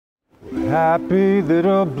Happy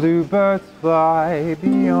little bluebirds fly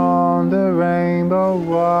beyond the rainbow.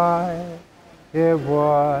 Why? Yeah,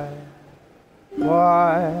 why?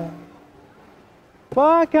 Why?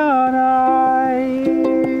 Why can't I?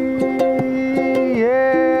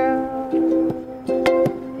 Yeah.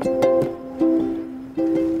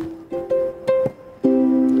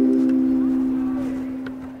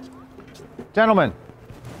 Gentlemen,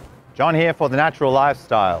 John here for The Natural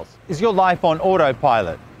Lifestyles. Is your life on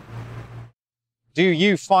autopilot? Do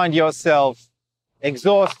you find yourself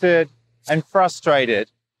exhausted and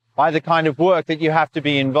frustrated by the kind of work that you have to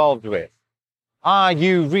be involved with? Are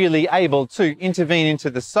you really able to intervene into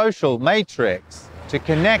the social matrix to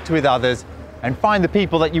connect with others and find the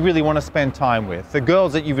people that you really want to spend time with, the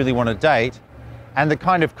girls that you really want to date, and the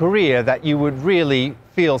kind of career that you would really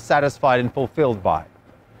feel satisfied and fulfilled by?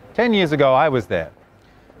 10 years ago, I was there.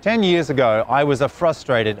 10 years ago, I was a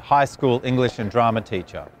frustrated high school English and drama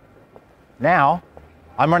teacher. Now,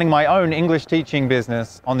 I'm running my own English teaching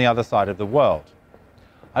business on the other side of the world.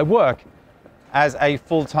 I work as a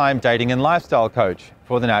full-time dating and lifestyle coach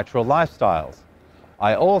for The Natural Lifestyles.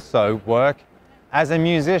 I also work as a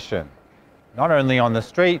musician, not only on the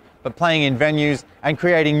street, but playing in venues and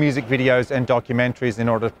creating music videos and documentaries in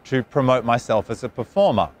order to promote myself as a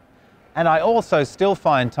performer. And I also still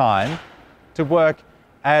find time to work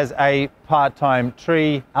as a part-time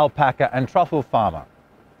tree, alpaca, and truffle farmer.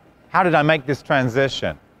 How did I make this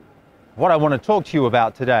transition? What I want to talk to you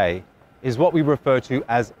about today is what we refer to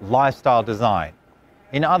as lifestyle design.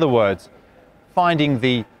 In other words, finding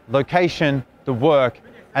the location, the work,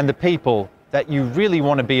 and the people that you really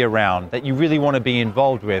want to be around, that you really want to be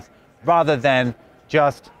involved with, rather than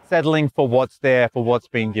just settling for what's there, for what's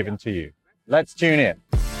being given to you. Let's tune in.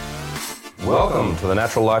 Welcome to the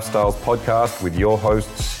Natural Lifestyles podcast with your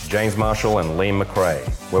hosts, James Marshall and Liam McRae,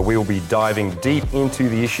 where we will be diving deep into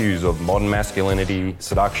the issues of modern masculinity,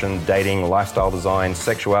 seduction, dating, lifestyle design,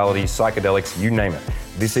 sexuality, psychedelics, you name it.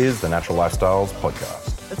 This is the Natural Lifestyles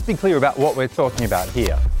podcast. Let's be clear about what we're talking about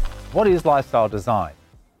here. What is lifestyle design?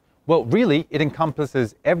 Well, really, it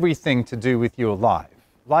encompasses everything to do with your life.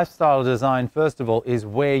 Lifestyle design, first of all, is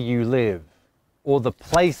where you live, or the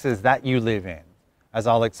places that you live in, as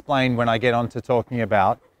I'll explain when I get on to talking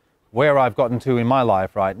about where I've gotten to in my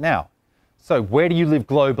life right now. So where do you live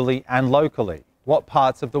globally and locally? What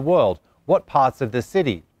parts of the world? What parts of the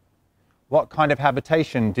city? What kind of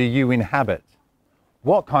habitation do you inhabit?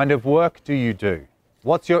 What kind of work do you do?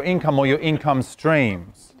 What's your income or your income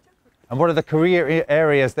streams? And what are the career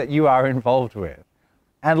areas that you are involved with?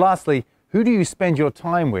 And lastly, who do you spend your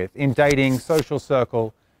time with in dating, social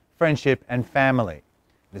circle, friendship, and family?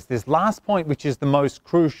 It's this last point which is the most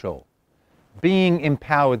crucial, being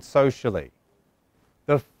empowered socially.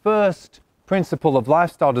 The first principle of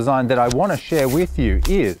lifestyle design that I want to share with you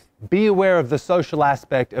is be aware of the social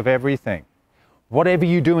aspect of everything. Whatever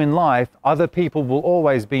you do in life, other people will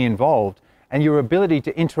always be involved, and your ability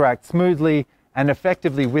to interact smoothly and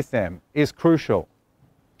effectively with them is crucial.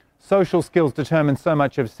 Social skills determine so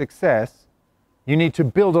much of success. You need to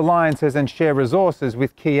build alliances and share resources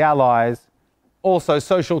with key allies. Also,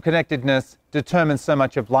 social connectedness determines so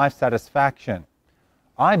much of life satisfaction.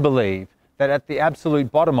 I believe that at the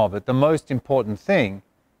absolute bottom of it, the most important thing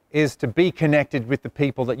is to be connected with the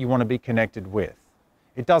people that you want to be connected with.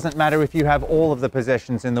 It doesn't matter if you have all of the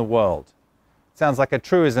possessions in the world. It sounds like a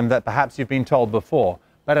truism that perhaps you've been told before,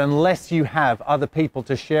 but unless you have other people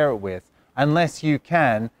to share it with, unless you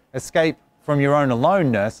can escape from your own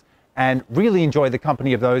aloneness and really enjoy the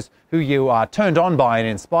company of those who you are turned on by and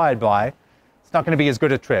inspired by, it's not going to be as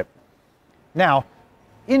good a trip. Now,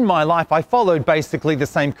 in my life, I followed basically the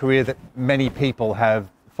same career that many people have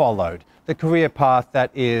followed. The career path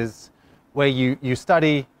that is where you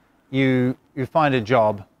study, you find a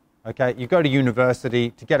job, okay? You go to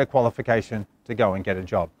university to get a qualification to go and get a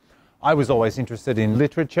job. I was always interested in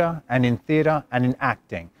literature and in theatre and in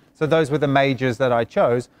acting. So those were the majors that I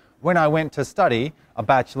chose when I went to study a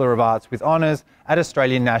Bachelor of Arts with honours at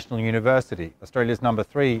Australian National University, Australia's number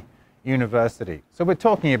 3 university. So we're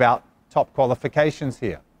talking about top qualifications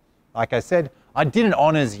here. Like I said, I did an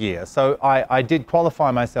honours year, so I did qualify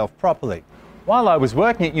myself properly. While I was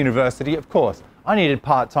working at university, of course, I needed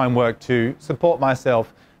part-time work to support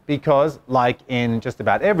myself because, like in just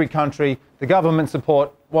about every country, the government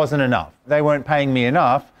support wasn't enough. They weren't paying me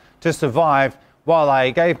enough to survive while I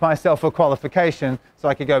gave myself a qualification so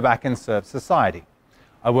I could go back and serve society.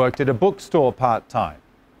 I worked at a bookstore part-time.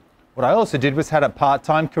 What I also did was had a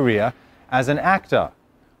part-time career as an actor,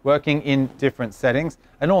 working in different settings,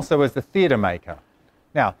 and also as a theatre maker.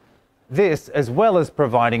 Now, this, as well as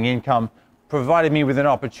providing income, provided me with an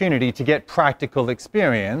opportunity to get practical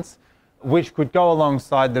experience which could go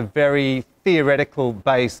alongside the very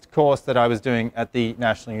theoretical-based course that I was doing at the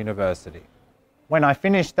National University. When I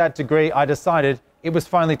finished that degree, I decided it was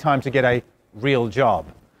finally time to get a real job.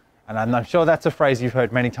 And I'm sure that's a phrase you've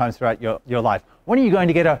heard many times throughout your life. When are you going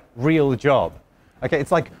to get a real job? Okay,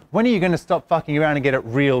 it's like, when are you going to stop fucking around and get a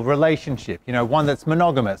real relationship? You know, one that's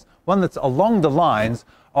monogamous, one that's along the lines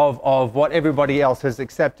of what everybody else has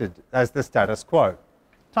accepted as the status quo.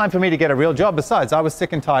 Time for me to get a real job. Besides, I was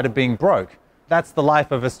sick and tired of being broke. That's the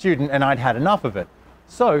life of a student, and I'd had enough of it.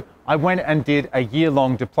 So I went and did a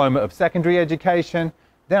year-long diploma of secondary education.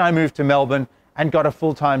 Then I moved to Melbourne and got a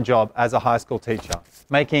full-time job as a high school teacher,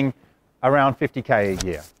 making around 50K a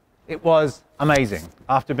year. It was amazing,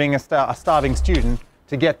 after being a starving student,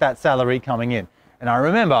 to get that salary coming in. And I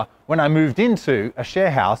remember when I moved into a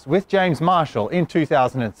share house with James Marshall in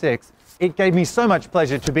 2006, it gave me so much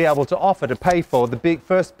pleasure to be able to offer to pay for the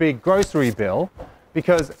first big grocery bill,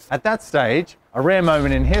 because at that stage, a rare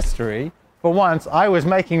moment in history, for once I was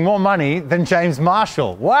making more money than James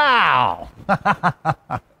Marshall. Wow!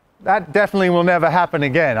 That definitely will never happen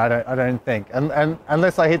again, I don't think, and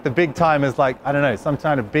unless I hit the big time as, like, I don't know, some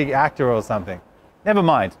kind of big actor or something. Never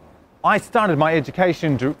mind. I started my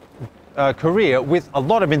education career with a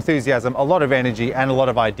lot of enthusiasm, a lot of energy, and a lot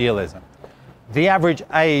of idealism. The average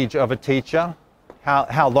age of a teacher,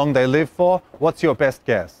 how long they live for, what's your best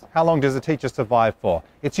guess? How long does a teacher survive for?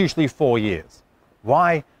 It's usually 4 years.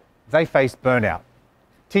 Why? They face burnout.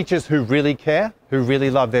 Teachers who really care, who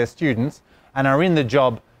really love their students, and are in the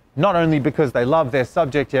job not only because they love their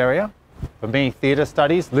subject area, for me, theatre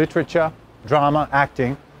studies, literature, drama,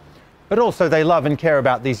 acting, but also they love and care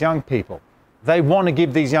about these young people. They want to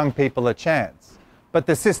give these young people a chance. But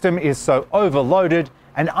the system is so overloaded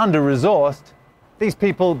and under-resourced, these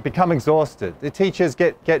people become exhausted. The teachers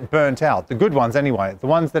get burnt out, the good ones anyway, the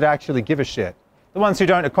ones that actually give a shit. The ones who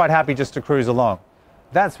don't are quite happy just to cruise along.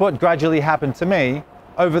 That's what gradually happened to me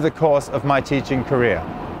over the course of my teaching career.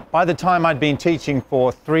 By the time I'd been teaching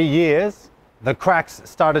for 3 years, the cracks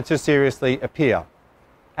started to seriously appear.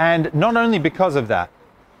 And not only because of that,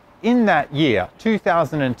 in that year,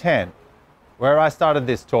 2010, where I started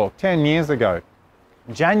this talk 10 years ago,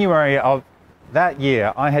 January of that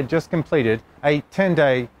year, I had just completed a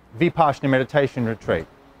 10-day Vipassana meditation retreat.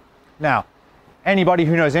 Now, anybody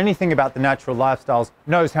who knows anything about the natural lifestyles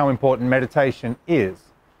knows how important meditation is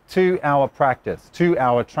to our practice, to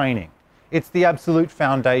our training. It's the absolute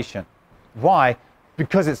foundation. Why?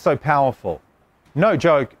 Because it's so powerful. No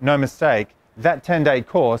joke, no mistake, that 10-day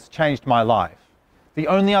course changed my life. The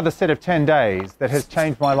only other set of 10 days that has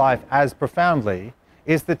changed my life as profoundly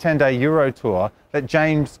is the 10-day Euro Tour that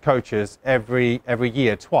James coaches every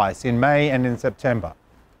year, twice, in May and in September.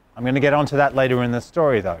 I'm going to get onto that later in the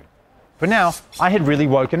story though. For now, I had really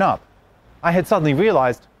woken up. I had suddenly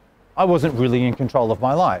realized I wasn't really in control of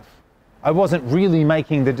my life. I wasn't really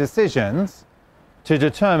making the decisions to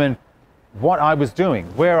determine what I was doing,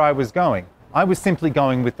 where I was going. I was simply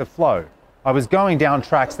going with the flow. I was going down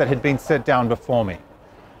tracks that had been set down before me.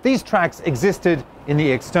 These tracks existed in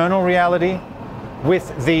the external reality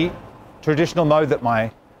with the traditional mode that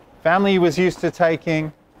my family was used to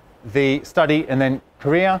taking, the study and then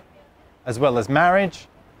career, as well as marriage.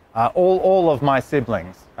 All of my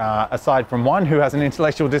siblings, aside from one who has an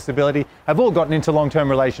intellectual disability, have all gotten into long-term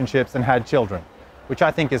relationships and had children, which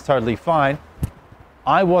I think is totally fine.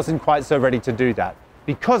 I wasn't quite so ready to do that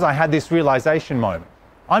because I had this realization moment.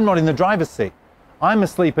 I'm not in the driver's seat. I'm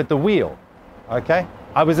asleep at the wheel, okay?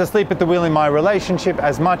 I was asleep at the wheel in my relationship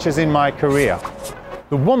as much as in my career.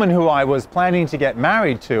 The woman who I was planning to get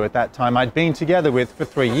married to at that time, I'd been together with for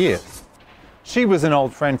 3 years. She was an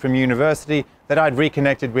old friend from university that I'd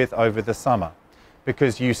reconnected with over the summer.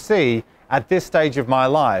 Because you see, at this stage of my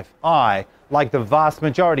life, I, like the vast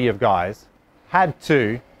majority of guys,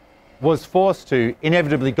 was forced to,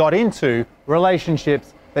 inevitably got into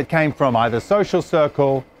relationships that came from either social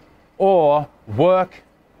circle or work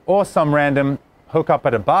or some random hookup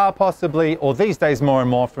at a bar possibly, or these days more and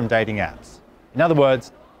more from dating apps. In other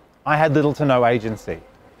words, I had little to no agency.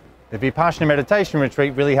 The Vipassana meditation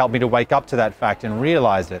retreat really helped me to wake up to that fact and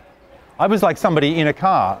realize it. I was like somebody in a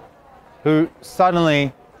car who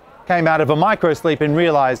suddenly came out of a micro sleep and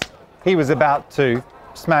realized he was about to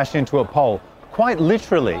smash into a pole. Quite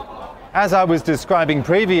literally. As I was describing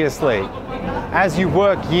previously, as you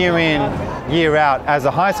work year in, year out as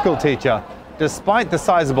a high school teacher, despite the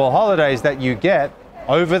sizable holidays that you get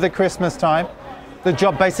over the Christmas time, the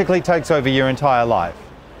job basically takes over your entire life.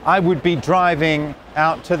 I would be driving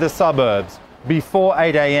out to the suburbs before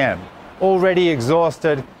 8 a.m., already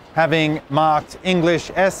exhausted, having marked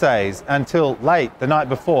English essays until late the night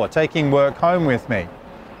before, taking work home with me.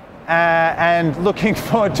 and looking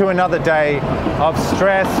forward to another day of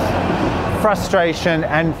stress, frustration,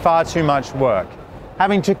 and far too much work.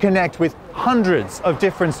 Having to connect with hundreds of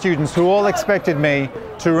different students who all expected me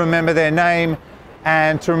to remember their name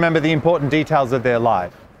and to remember the important details of their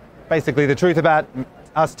life. Basically, the truth about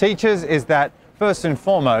us teachers is that, first and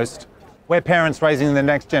foremost, we're parents raising the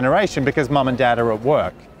next generation because mum and dad are at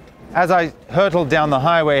work. As I hurtled down the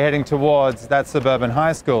highway heading towards that suburban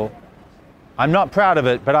high school, I'm not proud of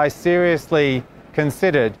it, but I seriously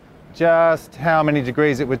considered just how many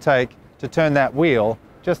degrees it would take to turn that wheel,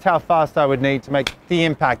 just how fast I would need to make the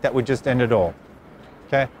impact that would just end it all.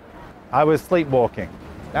 Okay? I was sleepwalking.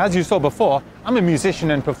 As you saw before, I'm a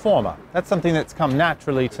musician and performer. That's something that's come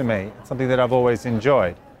naturally to me. It's something that I've always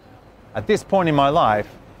enjoyed. At this point in my life,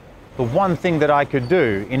 the one thing that I could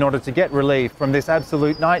do in order to get relief from this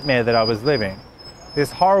absolute nightmare that I was living,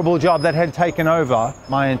 this horrible job that had taken over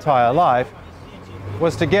my entire life,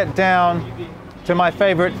 was to get down to my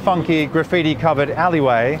favorite funky graffiti-covered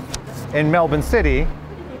alleyway in Melbourne City,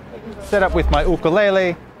 set up with my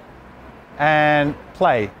ukulele, and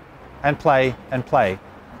play, and play, and play.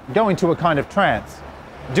 Go into a kind of trance,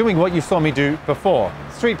 doing what you saw me do before,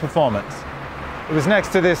 street performance. It was next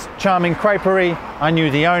to this charming creperie. I knew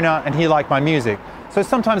the owner and he liked my music. So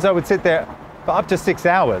sometimes I would sit there for up to 6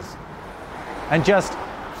 hours and just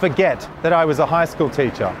forget that I was a high school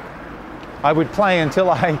teacher. I would play until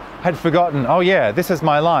I had forgotten, oh yeah, this is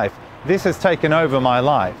my life. This has taken over my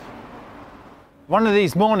life. One of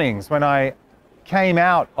these mornings when I came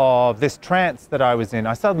out of this trance that I was in,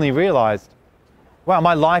 I suddenly realized, wow,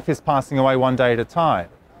 my life is passing away one day at a time.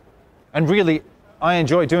 And really, I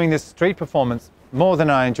enjoy doing this street performance more than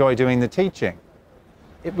I enjoy doing the teaching.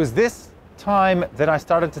 It was this time that I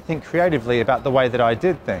started to think creatively about the way that I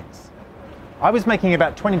did things. I was making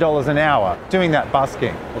about $20 an hour doing that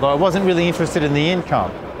busking, although I wasn't really interested in the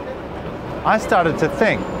income. I started to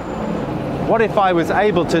think, what if I was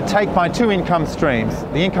able to take my two income streams,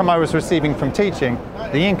 the income I was receiving from teaching,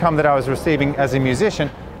 the income that I was receiving as a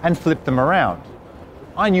musician, and flip them around?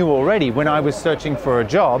 I knew already when I was searching for a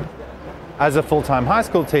job as a full-time high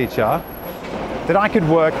school teacher that I could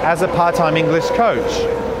work as a part-time English coach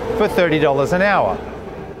for $30 an hour.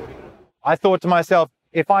 I thought to myself,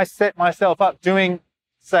 if I set myself up doing,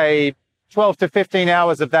 say, 12 to 15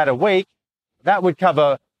 hours of that a week, that would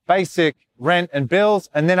cover basic rent and bills,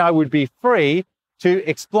 and then I would be free to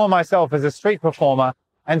explore myself as a street performer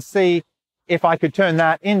and see if I could turn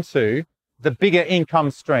that into the bigger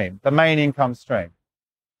income stream, the main income stream.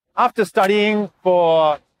 After studying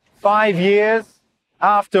for 5 years,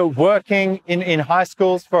 after working in high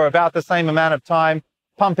schools for about the same amount of time,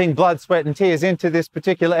 pumping blood, sweat, and tears into this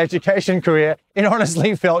particular education career, it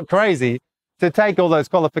honestly felt crazy to take all those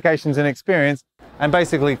qualifications and experience and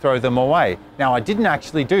basically throw them away. Now, I didn't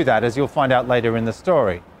actually do that, as you'll find out later in the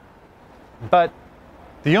story. But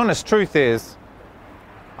the honest truth is,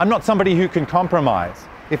 I'm not somebody who can compromise.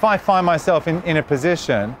 If I find myself in a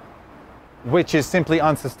position which is simply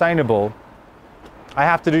unsustainable, I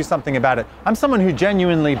have to do something about it. I'm someone who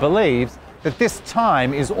genuinely believes that this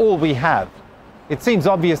time is all we have. It seems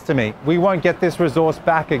obvious to me. We won't get this resource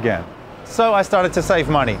back again. So I started to save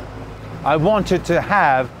money. I wanted to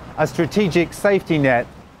have a strategic safety net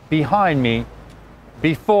behind me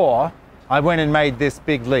before I went and made this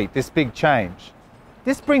big leap, this big change.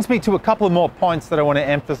 This brings me to a couple more points that I want to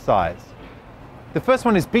emphasize. The first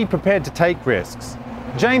one is be prepared to take risks.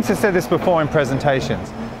 James has said this before in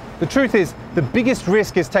presentations. The truth is, the biggest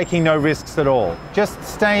risk is taking no risks at all. Just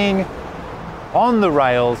staying on the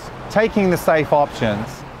rails, taking the safe options,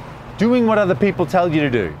 doing what other people tell you to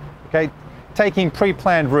do, okay? Taking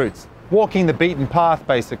pre-planned routes, walking the beaten path,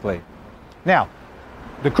 basically. Now,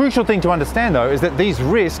 the crucial thing to understand, though, is that these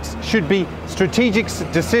risks should be strategic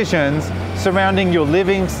decisions surrounding your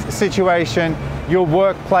living situation, your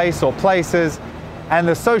workplace or places, and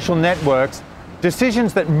the social networks,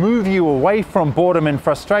 decisions that move you away from boredom and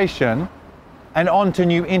frustration and onto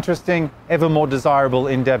new, interesting, ever more desirable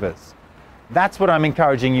endeavors. That's what I'm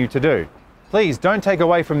encouraging you to do. Please don't take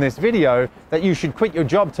away from this video that you should quit your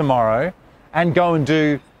job tomorrow and go and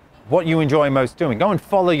do what you enjoy most doing. Go and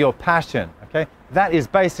follow your passion, okay? That is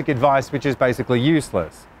basic advice which is basically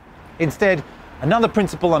useless. Instead, another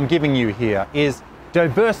principle I'm giving you here is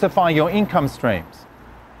diversify your income streams.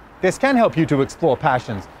 This can help you to explore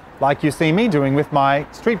passions, like you see me doing with my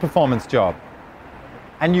street performance job.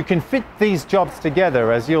 And you can fit these jobs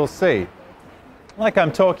together, as you'll see, like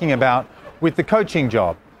I'm talking about with the coaching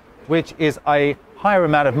job, which is a higher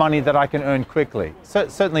amount of money that I can earn quickly.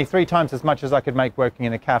 Certainly 3 times as much as I could make working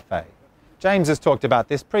in a cafe. James has talked about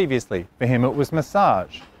this previously. For him, it was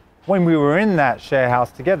massage. when we were in that share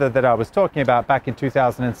house together that I was talking about back in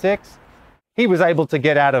 2006, he was able to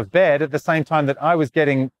get out of bed at the same time that I was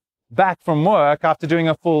getting back from work after doing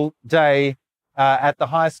a full day at the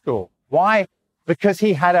high school. Why? Because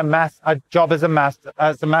he had a job as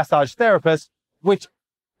a massage therapist, which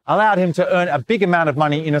allowed him to earn a big amount of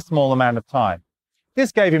money in a small amount of time.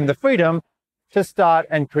 This gave him the freedom to start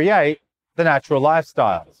and create the Natural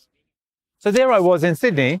Lifestyles. So there I was in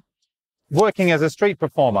Sydney, working as a street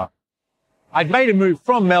performer. I'd made a move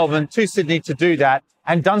from Melbourne to Sydney to do that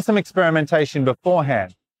and done some experimentation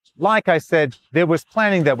beforehand. Like I said, there was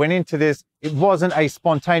planning that went into this. It wasn't a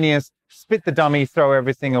spontaneous spit the dummy, throw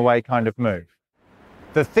everything away kind of move.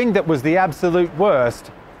 The thing that was the absolute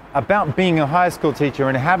worst about being a high school teacher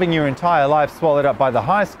and having your entire life swallowed up by the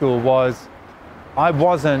high school was I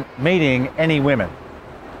wasn't meeting any women.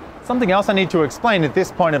 Something else I need to explain at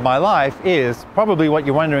this point of my life is probably what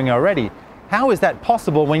you're wondering already. How is that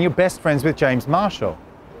possible when you're best friends with James Marshall?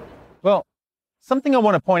 Well, something I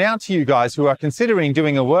want to point out to you guys who are considering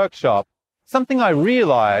doing a workshop, something I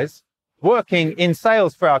realize working in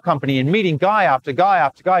sales for our company and meeting guy after guy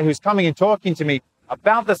after guy who's coming and talking to me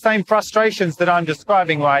about the same frustrations that I'm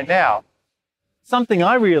describing right now. Something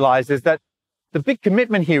I realize is that the big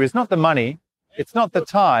commitment here is not the money, it's not the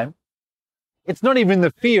time, it's not even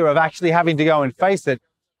the fear of actually having to go and face it.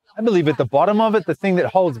 I believe at the bottom of it, the thing that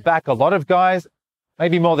holds back a lot of guys,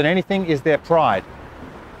 maybe more than anything, is their pride.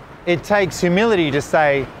 It takes humility to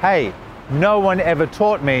say, hey, no one ever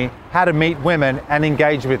taught me how to meet women and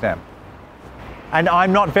engage with them. And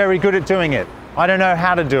I'm not very good at doing it. I don't know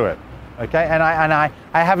how to do it. Okay, and I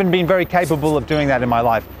haven't been very capable of doing that in my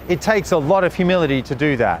life. It takes a lot of humility to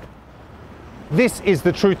do that. This is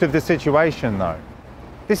the truth of the situation, though.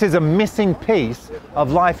 This is a missing piece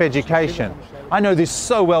of life education. I know this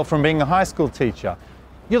so well from being a high school teacher.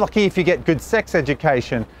 You're lucky if you get good sex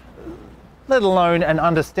education, let alone an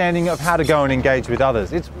understanding of how to go and engage with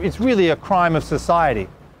others. It's really a crime of society.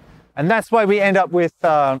 And that's why we end up with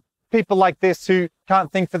people like this who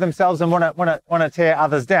can't think for themselves and want to tear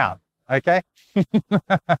others down. Okay?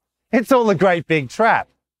 It's all a great big trap.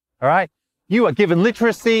 All right? You are given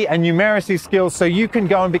literacy and numeracy skills so you can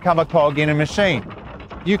go and become a cog in a machine.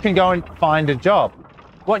 You can go and find a job.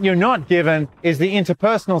 What you're not given is the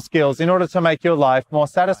interpersonal skills in order to make your life more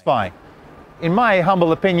satisfying. In my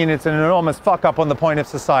humble opinion, it's an enormous fuck up on the point of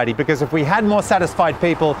society, because if we had more satisfied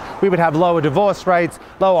people, we would have lower divorce rates,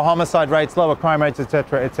 lower homicide rates, lower crime rates,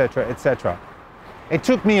 etc., etc., etc. It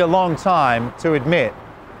took me a long time to admit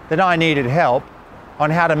that I needed help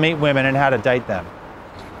on how to meet women and how to date them.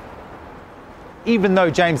 Even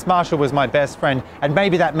though James Marshall was my best friend, and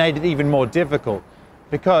maybe that made it even more difficult,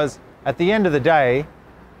 because at the end of the day,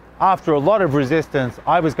 after a lot of resistance,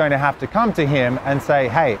 I was going to have to come to him and say,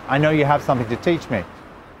 hey, I know you have something to teach me.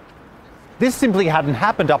 This simply hadn't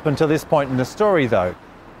happened up until this point in the story, though.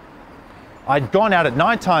 I'd gone out at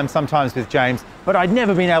night time sometimes with James, but I'd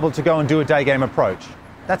never been able to go and do a day game approach.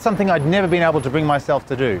 That's something I'd never been able to bring myself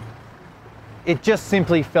to do. It just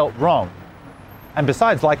simply felt wrong. And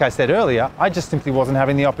besides, like I said earlier, I just simply wasn't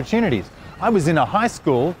having the opportunities. I was in a high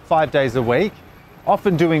school 5 days a week,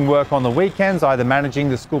 often doing work on the weekends, either managing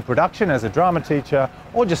the school production as a drama teacher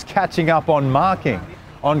or just catching up on marking,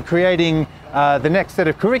 on creating the next set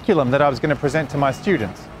of curriculum that I was going to present to my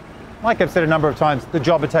students. Like I've said a number of times, the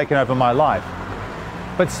job had taken over my life.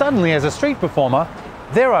 But suddenly, as a street performer,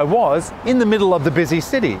 there I was in the middle of the busy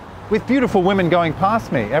city with beautiful women going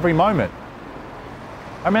past me every moment.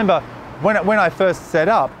 I remember when I first set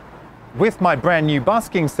up with my brand new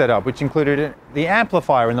busking setup, which included the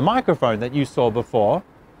amplifier and the microphone that you saw before,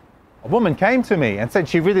 a woman came to me and said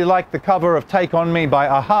she really liked the cover of Take On Me by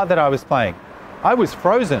a-ha that I was playing. I was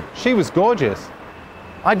frozen. She was gorgeous.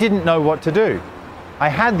 I didn't know what to do. I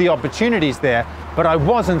had the opportunities there, but I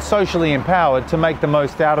wasn't socially empowered to make the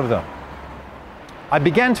most out of them. I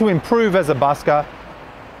began to improve as a busker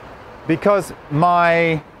because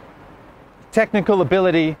my technical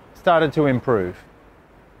ability started to improve.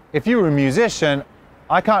 If you're a musician,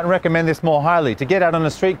 I can't recommend this more highly, to get out on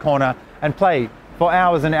a street corner and play for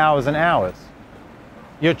hours and hours and hours.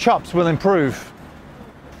 Your chops will improve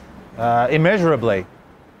immeasurably.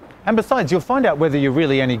 And besides, you'll find out whether you're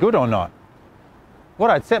really any good or not. What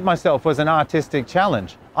I'd set myself was an artistic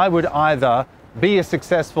challenge. I would either be a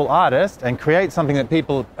successful artist and create something that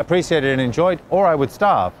people appreciated and enjoyed, or I would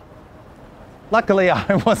starve. Luckily,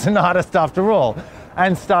 I was an artist after all,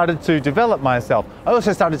 and started to develop myself. I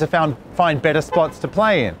also started to find better spots to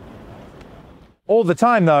play in. All the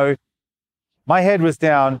time though, my head was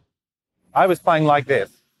down. I was playing like this.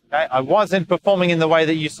 Okay? I wasn't performing in the way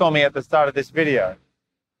that you saw me at the start of this video.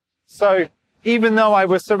 So even though I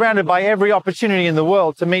was surrounded by every opportunity in the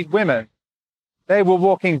world to meet women, they were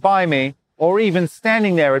walking by me or even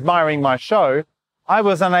standing there admiring my show, I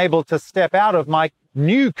was unable to step out of my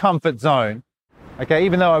new comfort zone. Okay,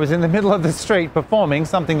 even though I was in the middle of the street performing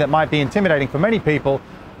something that might be intimidating for many people,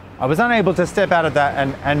 I was unable to step out of that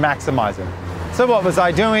and maximize it. So what was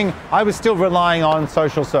I doing? I was still relying on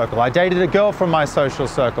social circle. I dated a girl from my social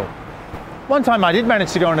circle. One time I did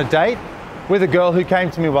manage to go on a date with a girl who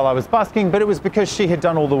came to me while I was busking, but it was because she had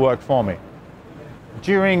done all the work for me.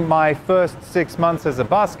 During my first 6 months as a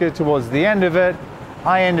busker, towards the end of it,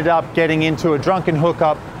 I ended up getting into a drunken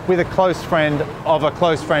hookup with a close friend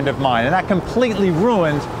of mine, and that completely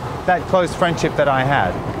ruined that close friendship that I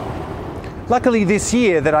had. Luckily this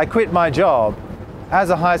year that I quit my job as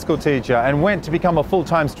a high school teacher and went to become a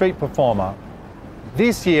full-time street performer,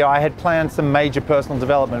 this year I had planned some major personal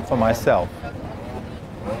development for myself.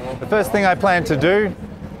 The first thing I planned to do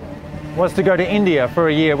was to go to India for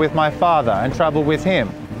a year with my father and travel with him.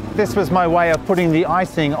 This was my way of putting the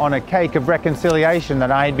icing on a cake of reconciliation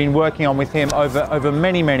that I had been working on with him over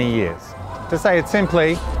many, many years. To say it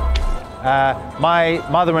simply, my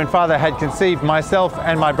mother and father had conceived myself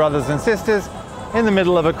and my brothers and sisters in the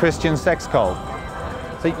middle of a Christian sex cult.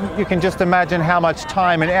 So you can just imagine how much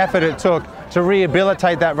time and effort it took to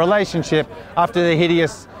rehabilitate that relationship after the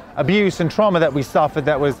hideous abuse and trauma that we suffered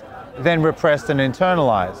that was then repressed and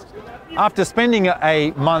internalized. After spending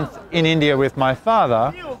a month in India with my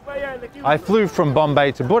father, I flew from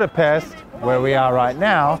Bombay to Budapest, where we are right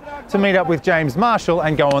now, to meet up with James Marshall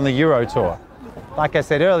and go on the Euro tour. Like I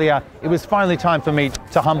said earlier, it was finally time for me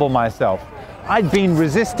to humble myself. I'd been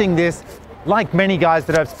resisting this like many guys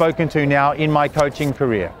that I've spoken to now in my coaching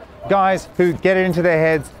career. Guys who get it into their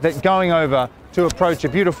heads that going over to approach a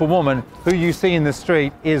beautiful woman who you see in the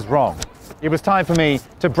street is wrong. It was time for me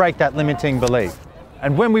to break that limiting belief.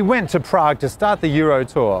 And when we went to Prague to start the Euro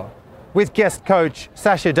tour with guest coach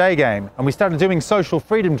Sasha Daygame, and we started doing social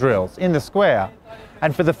freedom drills in the square,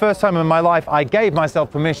 and for the first time in my life, I gave myself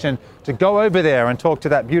permission to go over there and talk to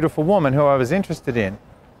that beautiful woman who I was interested in,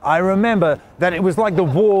 I remember that it was like the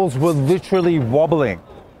walls were literally wobbling.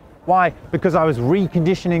 Why? Because I was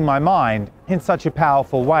reconditioning my mind in such a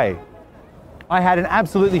powerful way. I had an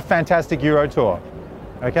absolutely fantastic Euro tour,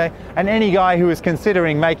 okay? And any guy who is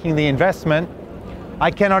considering making the investment, I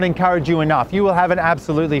cannot encourage you enough. You will have an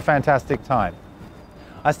absolutely fantastic time.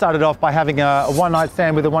 I started off by having a one-night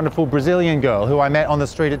stand with a wonderful Brazilian girl who I met on the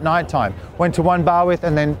street at nighttime, went to one bar with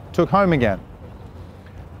and then took home again.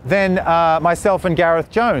 Then myself and Gareth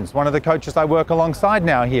Jones, one of the coaches I work alongside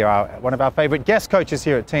now here, one of our favorite guest coaches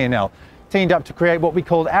here at TNL, teamed up to create what we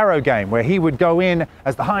called Arrow Game, where he would go in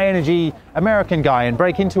as the high-energy American guy and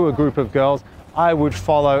break into a group of girls. I would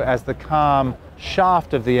follow as the calm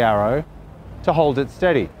shaft of the arrow to hold it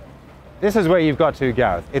steady. This is where you've got to,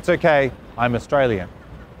 Gareth. It's okay, I'm Australian.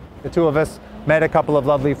 The two of us met a couple of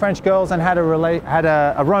lovely French girls and had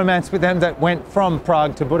a romance with them that went from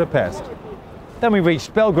Prague to Budapest. Then we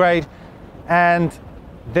reached Belgrade, and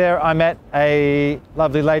there I met a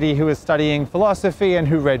lovely lady who was studying philosophy and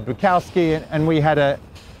who read Bukowski, and we had a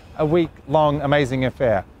week-long amazing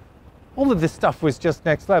affair. All of this stuff was just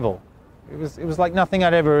next level. It was like nothing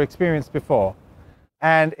I'd ever experienced before,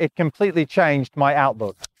 and it completely changed my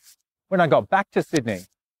outlook. When I got back to Sydney,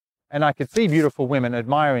 and I could see beautiful women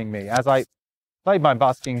admiring me as I played my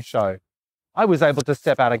busking show, I was able to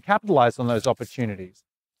step out and capitalize on those opportunities.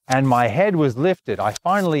 And my head was lifted. I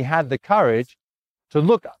finally had the courage to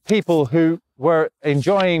look at people who were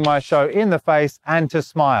enjoying my show in the face and to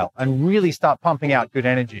smile and really start pumping out good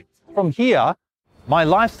energy. From here, my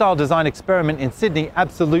lifestyle design experiment in Sydney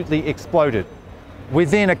absolutely exploded.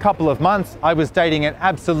 Within a couple of months, I was dating an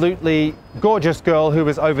absolutely gorgeous girl who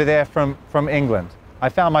was over there from England. I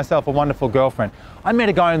found myself a wonderful girlfriend. I met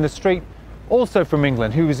a guy on the street also from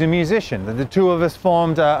England who was a musician. The two of us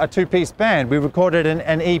formed a two-piece band. We recorded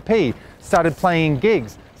an EP, started playing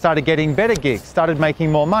gigs, started getting better gigs, started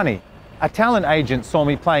making more money. A talent agent saw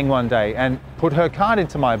me playing one day and put her card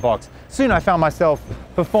into my box. Soon I found myself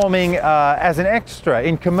performing as an extra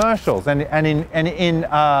in commercials and in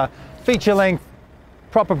feature-length,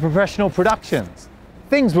 proper professional productions.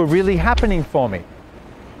 Things were really happening for me.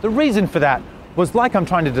 The reason for that was, like I'm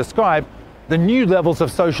trying to describe, the new levels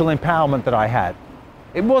of social empowerment that I had.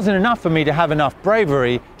 It wasn't enough for me to have enough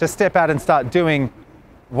bravery to step out and start doing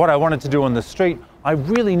what I wanted to do on the street. I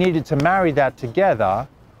really needed to marry that together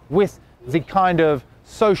with the kind of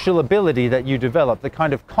social ability that you develop, the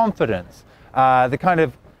kind of confidence, the kind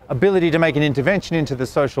of ability to make an intervention into the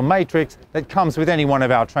social matrix that comes with any one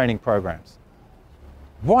of our training programs.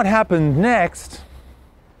 What happened next?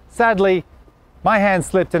 Sadly, my hand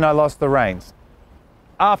slipped and I lost the reins.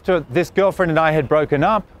 After this girlfriend and I had broken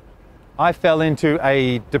up, I fell into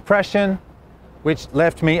a depression, which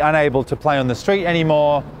left me unable to play on the street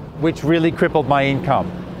anymore, which really crippled my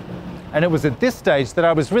income. And it was at this stage that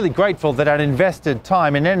I was really grateful that I'd invested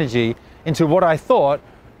time and energy into what I thought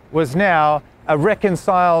was now a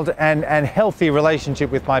reconciled and healthy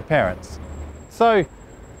relationship with my parents. So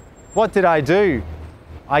what did I do?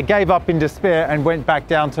 I gave up in despair and went back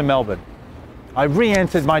down to Melbourne. I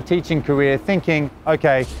re-entered my teaching career thinking,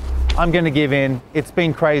 okay, I'm going to give in. It's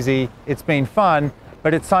been crazy, it's been fun,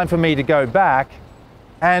 but it's time for me to go back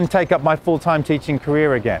and take up my full-time teaching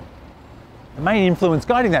career again. The main influence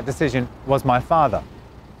guiding that decision was my father.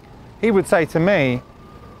 He would say to me,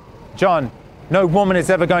 John, no woman is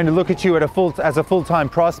ever going to look at you as a full-time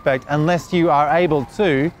prospect unless you are able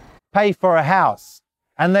to pay for a house,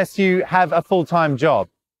 unless you have a full-time job.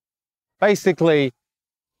 Basically,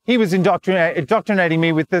 he was indoctrinating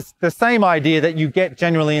me with the same idea that you get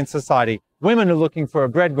generally in society. Women are looking for a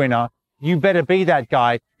breadwinner. You better be that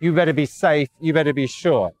guy. You better be safe. You better be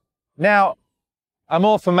sure. Now, I'm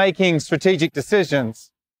all for making strategic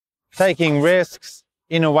decisions, taking risks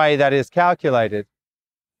in a way that is calculated.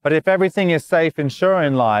 But if everything is safe and sure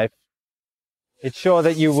in life, it's sure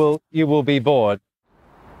that you will be bored.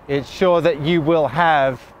 It's sure that you will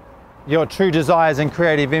have your true desires and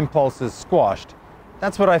creative impulses squashed.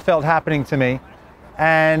 That's what I felt happening to me.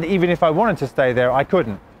 And even if I wanted to stay there, I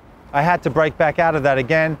couldn't. I had to break back out of that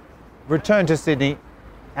again, return to Sydney,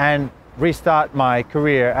 and restart my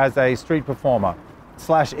career as a street performer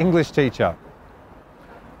 / English teacher.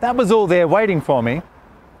 That was all there waiting for me,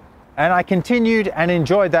 and I continued and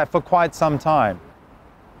enjoyed that for quite some time.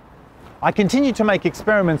 I continued to make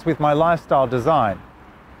experiments with my lifestyle design.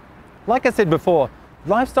 Like I said before,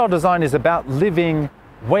 lifestyle design is about living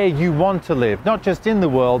where you want to live, not just in the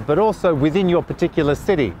world, but also within your particular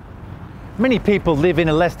city. Many people live in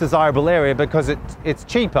a less desirable area because it's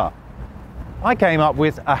cheaper. I came up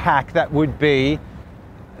with a hack that would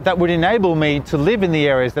enable me to live in the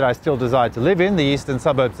areas that I still desired to live in, the eastern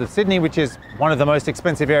suburbs of Sydney, which is one of the most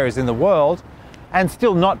expensive areas in the world, and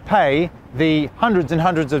still not pay the hundreds and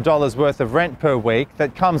hundreds of dollars worth of rent per week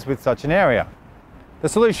that comes with such an area. The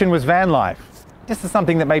solution was van life. This is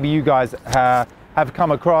something that maybe you guys have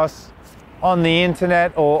come across on the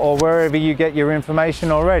internet or wherever you get your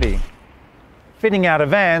information already. Fitting out a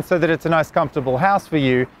van so that it's a nice comfortable house for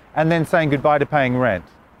you, and then saying goodbye to paying rent.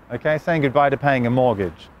 Okay, saying goodbye to paying a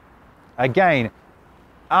mortgage. Again,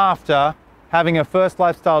 after having a first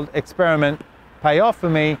lifestyle experiment pay off for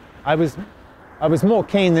me, I was more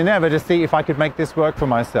keen than ever to see if I could make this work for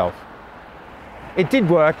myself. It did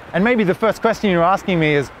work, and maybe the first question you're asking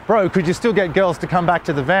me is, bro, could you still get girls to come back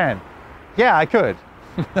to the van? Yeah, I could.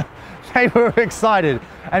 They were excited,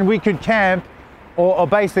 and we could camp, or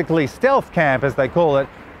basically stealth camp as they call it,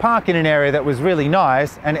 park in an area that was really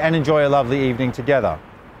nice and enjoy a lovely evening together.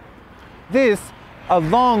 This,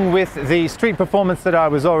 along with the street performance that I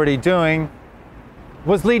was already doing,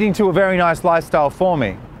 was leading to a very nice lifestyle for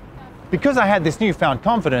me. Because I had this newfound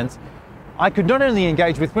confidence, I could not only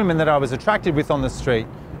engage with women that I was attracted with on the street,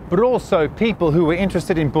 but also people who were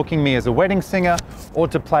interested in booking me as a wedding singer, or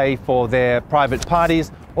to play for their private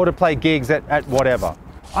parties, or to play gigs at whatever.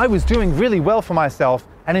 I was doing really well for myself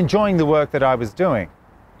and enjoying the work that I was doing.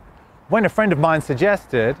 When a friend of mine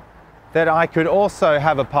suggested that I could also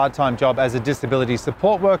have a part-time job as a disability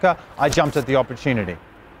support worker, I jumped at the opportunity.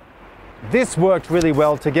 This worked really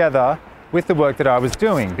well together with the work that I was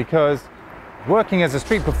doing, because working as a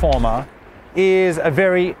street performer is a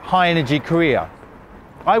very high-energy career.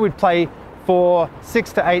 I would play for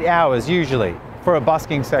 6 to 8 hours usually for a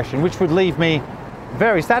busking session, which would leave me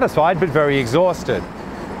very satisfied but very exhausted.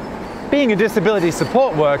 Being a disability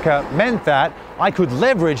support worker meant that I could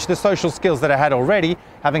leverage the social skills that I had already,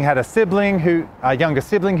 having had a younger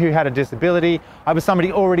sibling who had a disability. I was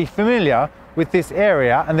somebody already familiar with this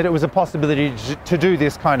area, and that it was a possibility to do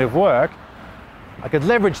this kind of work. I could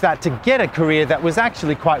leverage that to get a career that was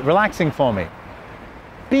actually quite relaxing for me.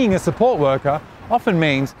 Being a support worker often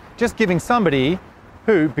means just giving somebody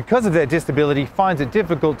who, because of their disability, finds it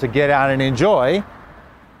difficult to get out and enjoy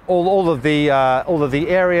all of the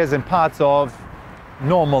areas and parts of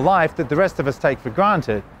normal life that the rest of us take for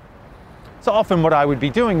granted. So often what I would be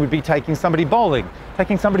doing would be taking somebody bowling,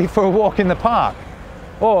 taking somebody for a walk in the park.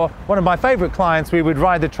 Or one of my favorite clients, we would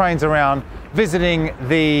ride the trains around visiting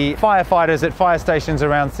the firefighters at fire stations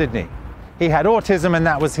around Sydney. He had autism, and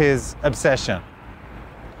that was his obsession.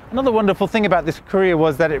 Another wonderful thing about this career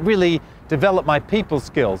was that it really developed my people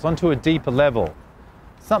skills onto a deeper level.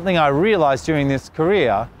 Something I realized during this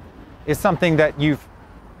career is something that you've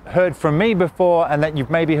heard from me before and that you've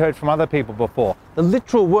maybe heard from other people before. The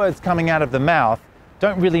literal words coming out of the mouth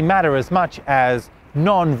don't really matter as much as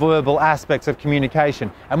non-verbal aspects of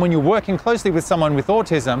communication. And when you're working closely with someone with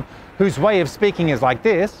autism whose way of speaking is like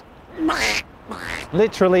this,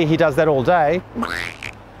 literally he does that all day,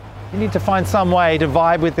 you need to find some way to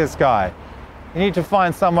vibe with this guy. You need to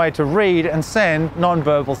find some way to read and send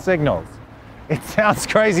non-verbal signals. It sounds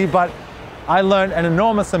crazy, but I learned an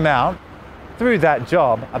enormous amount through that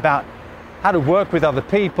job about how to work with other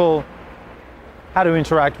people, how to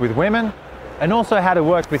interact with women, and also how to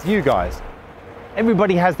work with you guys.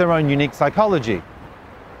 Everybody has their own unique psychology.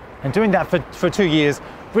 And doing that for 2 years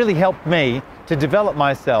really helped me to develop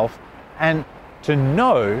myself and to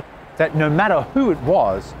know that no matter who it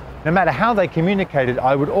was, no matter how they communicated,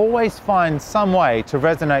 I would always find some way to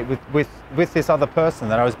resonate with this other person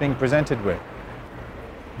that I was being presented with.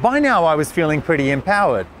 By now I was feeling pretty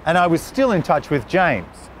empowered, and I was still in touch with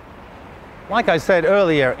James. Like I said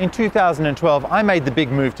earlier, in 2012 I made the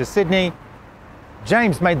big move to Sydney.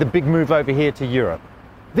 James made the big move over here to Europe.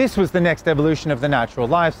 This was the next evolution of the natural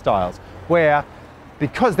lifestyles, where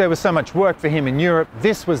because there was so much work for him in Europe,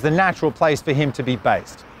 this was the natural place for him to be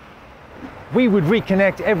based. We would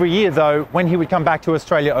reconnect every year though when he would come back to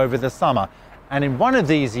Australia over the summer. And in one of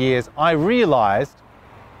these years, I realized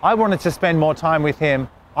I wanted to spend more time with him.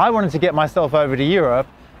 I wanted to get myself over to Europe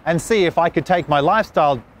and see if I could take my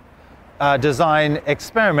lifestyle design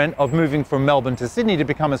experiment of moving from Melbourne to Sydney to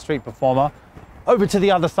become a street performer over to the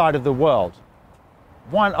other side of the world.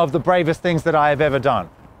 One of the bravest things that I have ever done.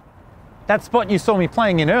 That spot you saw me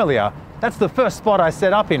playing in earlier, that's the first spot I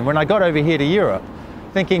set up in when I got over here to Europe,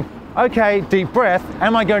 thinking, okay, deep breath,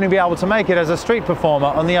 am I going to be able to make it as a street performer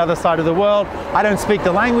on the other side of the world? I don't speak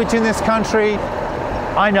the language in this country.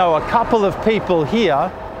 I know a couple of people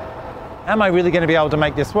here. Am I really going to be able to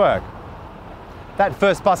make this work? That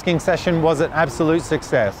first busking session was an absolute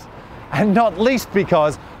success. And not least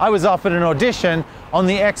because I was offered an audition on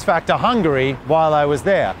the X Factor Hungary while I was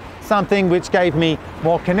there. Something which gave me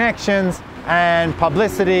more connections and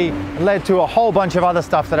publicity, led to a whole bunch of other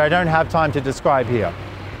stuff that I don't have time to describe here.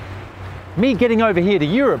 Me getting over here to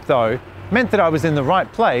Europe though, meant that I was in the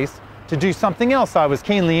right place to do something else I was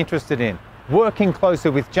keenly interested in, working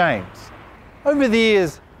closer with James. Over the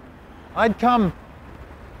years, I'd come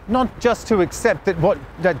not just to accept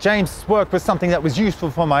that James' work was something that was useful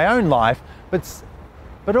for my own life,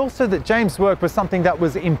 but also that James' work was something that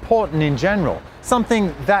was important in general,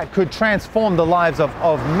 something that could transform the lives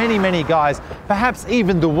of many, many guys, perhaps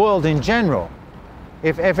even the world in general.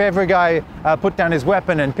 If every guy put down his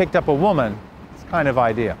weapon and picked up a woman, it's kind of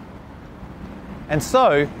idea. And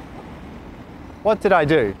so, what did I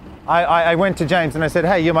do? I went to James and I said,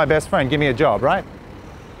 hey, you're my best friend, give me a job, right?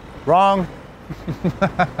 Wrong.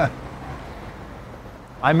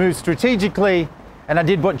 I moved strategically and I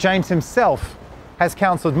did what James himself has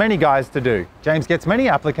counseled many guys to do. James gets many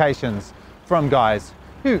applications from guys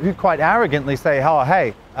who quite arrogantly say, oh,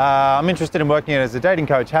 hey, I'm interested in working as a dating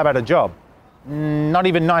coach, how about a job? Not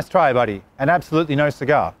even nice try, buddy, and absolutely no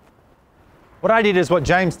cigar. What I did is what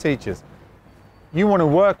James teaches. You want to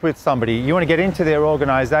work with somebody, you want to get into their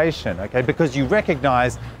organization, okay, because you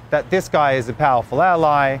recognize that this guy is a powerful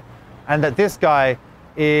ally and that this guy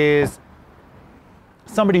is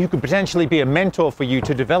somebody who could potentially be a mentor for you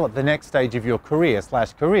to develop the next stage of your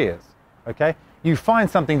career/careers, okay? You find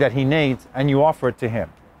something that he needs and you offer it to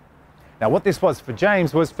him. Now, what this was for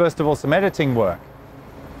James was, first of all, some editing work.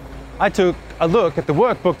 I took a look at the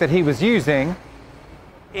workbook that he was using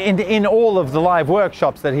in all of the live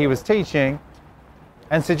workshops that he was teaching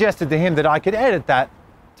and suggested to him that I could edit that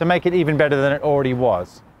to make it even better than it already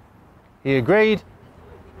was. He agreed.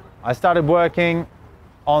 I started working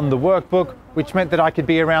on the workbook, which meant that I could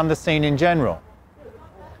be around the scene in general.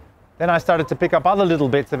 Then I started to pick up other little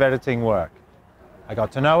bits of editing work. I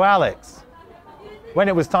got to know Alex. When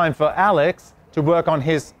it was time for Alex to work on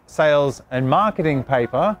his sales and marketing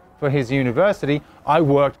paper for his university, I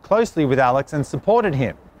worked closely with Alex and supported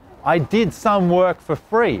him. I did some work for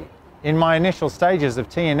free in my initial stages of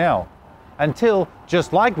TNL until,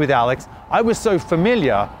 just like with Alex, I was so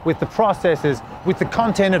familiar with the processes, with the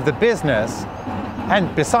content of the business.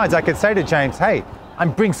 And besides, I could say to James, hey, I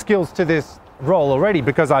bring skills to this role already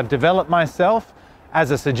because I've developed myself as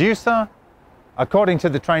a seducer according to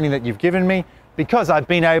the training that you've given me, because I've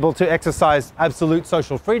been able to exercise absolute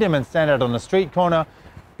social freedom and stand out on a street corner,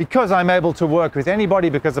 because I'm able to work with anybody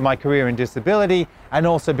because of my career in disability, and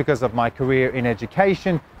also because of my career in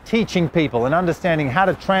education, teaching people and understanding how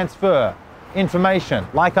to transfer information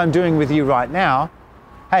like I'm doing with you right now.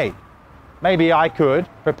 Hey, maybe I could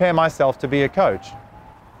prepare myself to be a coach.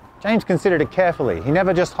 James considered it carefully. He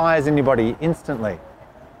never just hires anybody instantly.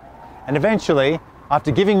 And eventually,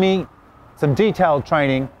 after giving me some detailed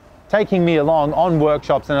training, taking me along on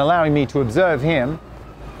workshops and allowing me to observe him,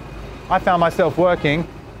 I found myself working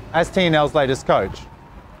as T&L's latest coach.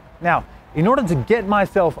 Now, in order to get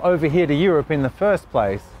myself over here to Europe in the first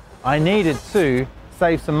place, I needed to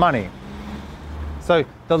save some money. So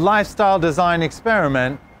the lifestyle design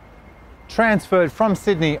experiment transferred from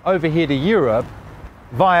Sydney over here to Europe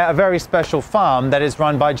via a very special farm that is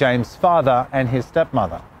run by James' father and his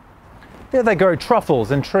stepmother. There they grow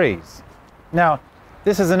truffles and trees. Now,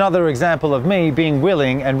 this is another example of me being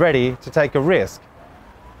willing and ready to take a risk.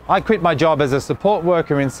 I quit my job as a support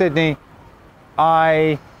worker in Sydney.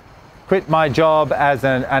 I quit my job as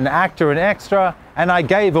an actor and extra, and I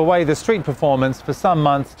gave away the street performance for some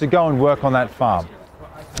months to go and work on that farm.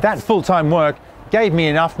 That full-time work gave me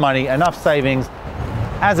enough money, enough savings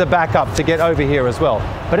as a backup to get over here as well.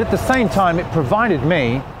 But at the same time, it provided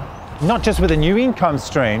me not just with a new income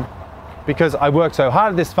stream, because I worked so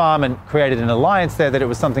hard at this farm and created an alliance there that it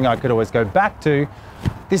was something I could always go back to.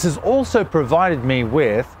 This has also provided me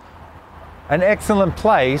with an excellent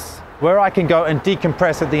place where I can go and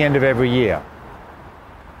decompress at the end of every year.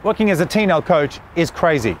 Working as a T&L coach is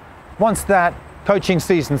crazy. Once that coaching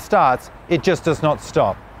season starts, it just does not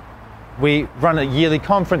stop. We run a yearly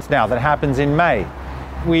conference now that happens in May.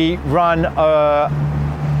 We run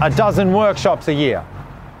a dozen workshops a year.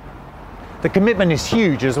 The commitment is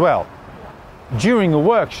huge as well. During a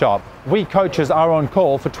workshop, we coaches are on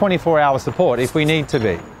call for 24-hour support if we need to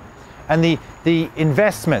be. And the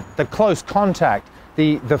investment, the close contact,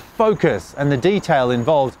 the focus and the detail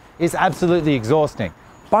involved is absolutely exhausting.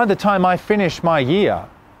 By the time I finish my year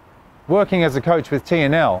working as a coach with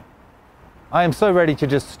T&L, I am so ready to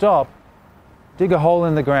just stop, dig a hole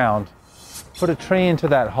in the ground, put a tree into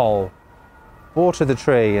that hole, water the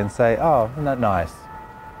tree and say, oh, isn't that nice?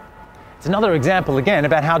 It's another example again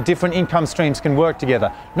about how different income streams can work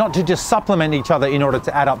together, not to just supplement each other in order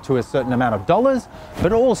to add up to a certain amount of dollars,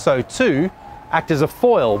 but also to act as a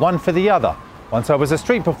foil, one for the other. Once I was a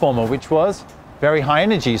street performer, which was very high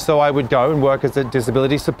energy, so I would go and work as a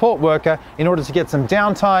disability support worker in order to get some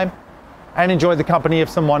downtime and enjoy the company of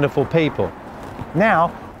some wonderful people.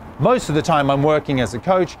 Now, most of the time I'm working as a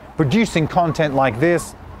coach, producing content like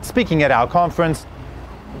this, speaking at our conference,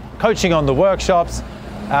 coaching on the workshops,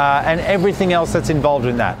 and everything else that's involved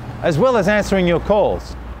in that, as well as answering your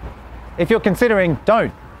calls. If you're considering,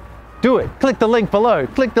 don't, do it. Click the link below,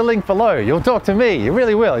 click the link below. You'll talk to me, you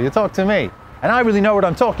really will, you'll talk to me. And I really know what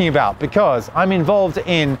I'm talking about because I'm involved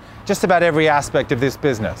in just about every aspect of this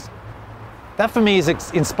business. That for me is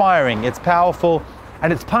inspiring, it's powerful,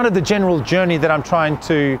 and it's part of the general journey that I'm trying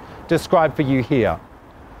to describe for you here.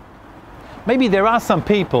 Maybe there are some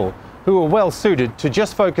people who are well suited to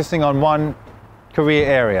just focusing on one career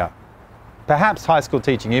area. Perhaps high school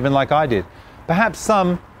teaching, even like I did. Perhaps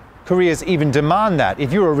some careers even demand that.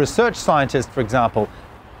 If you're a research scientist, for example,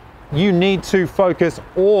 you need to focus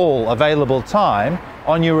all available time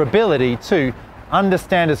on your ability to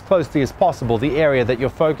understand as closely as possible the area that you're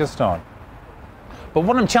focused on. But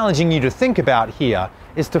what I'm challenging you to think about here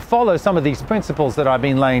is to follow some of these principles that I've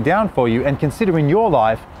been laying down for you and consider in your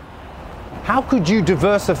life, how could you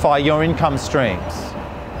diversify your income streams?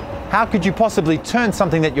 How could you possibly turn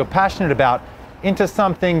something that you're passionate about into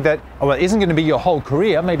something that, well, isn't going to be your whole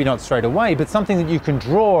career, maybe not straight away, but something that you can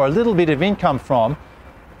draw a little bit of income from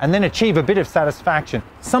and then achieve a bit of satisfaction.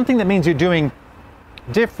 Something that means you're doing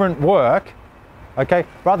different work, okay,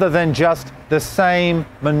 rather than just the same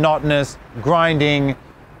monotonous, grinding,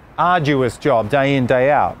 arduous job day in, day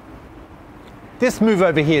out. This move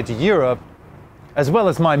over here to Europe, as well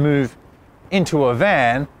as my move into a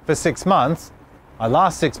van for 6 months, my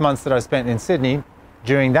last 6 months that I spent in Sydney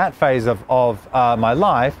during that phase of my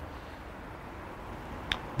life,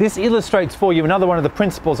 this illustrates for you another one of the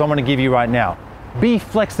principles I want to give you right now. Be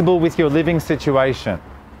flexible with your living situation.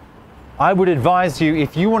 I would advise you,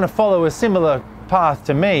 if you want to follow a similar path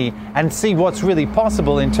to me and see what's really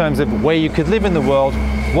possible in terms of where you could live in the world,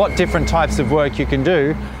 what different types of work you can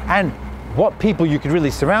do, and what people you could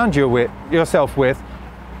really surround yourself with,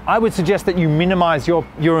 I would suggest that you minimize your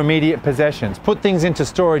immediate possessions. Put things into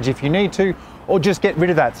storage if you need to, or just get rid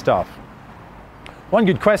of that stuff. One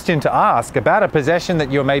good question to ask about a possession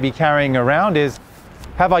that you're maybe carrying around is,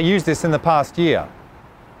 have I used this in the past year?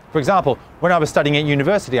 For example, when I was studying at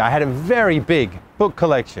university, I had a very big book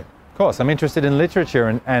collection. Of course, I'm interested in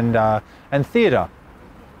literature and theatre.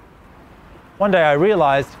 One day I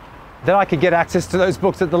realized that I could get access to those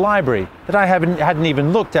books at the library, that I hadn't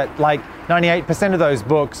even looked at like 98% of those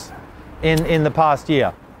books in the past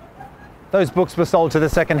year. those books were sold to the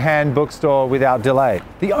second-hand bookstore without delay.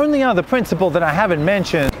 The only other principle that I haven't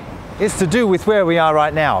mentioned is to do with where we are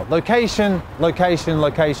right now. Location, location,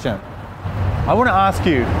 location. I want to ask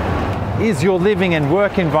you, is your living and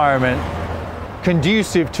work environment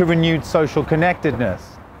conducive to renewed social connectedness?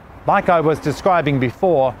 Like I was describing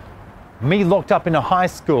before, me locked up in a high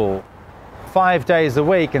school 5 days a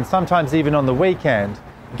week and sometimes even on the weekend,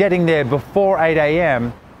 getting there before 8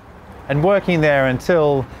 a.m. and working there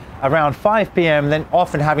until around 5 p.m, then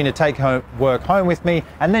often having to take work home with me,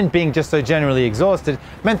 and then being just so generally exhausted,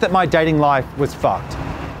 meant that my dating life was fucked.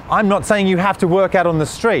 I'm not saying you have to work out on the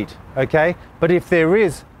street, okay? But if there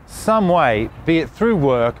is some way, be it through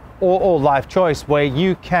work or life choice, where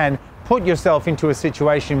you can put yourself into a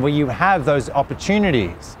situation where you have those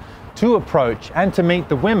opportunities to approach and to meet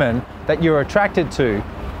the women that you're attracted to,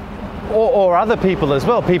 or other people as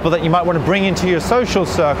well, people that you might want to bring into your social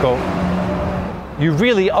circle, you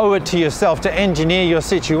really owe it to yourself to engineer your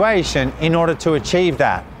situation in order to achieve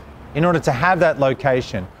that, in order to have that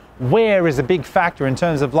location. Where is a big factor in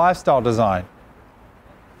terms of lifestyle design.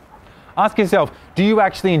 Ask yourself, do you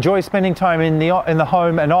actually enjoy spending time in the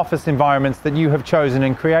home and office environments that you have chosen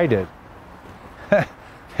and created?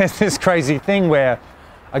 There's this crazy thing where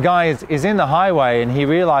a guy is in the highway and he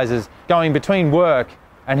realizes, going between work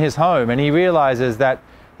and his home, and he realizes that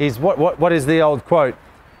he's, what is the old quote?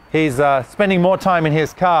 He's spending more time in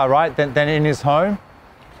his car, right, than in his home.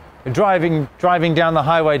 Driving down the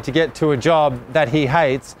highway to get to a job that he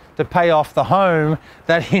hates, to pay off the home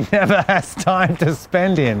that he never has time to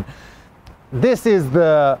spend in. This is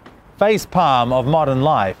the facepalm of modern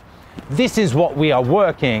life. This is what we are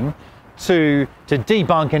working to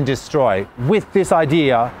debunk and destroy with this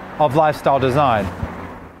idea of lifestyle design.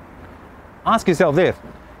 Ask yourself this: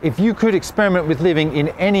 if you could experiment with living in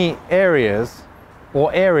any areas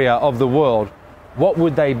or area of the world, what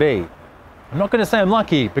would they be? I'm not going to say I'm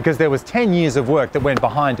lucky, because there was 10 years of work that went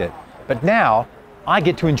behind it. But now I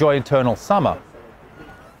get to enjoy eternal summer.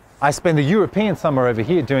 I spend the European summer over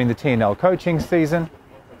here doing the TNL coaching season,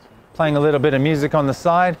 playing a little bit of music on the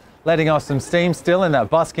side, letting off some steam still in that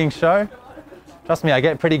busking show. Trust me, I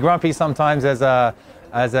get pretty grumpy sometimes as a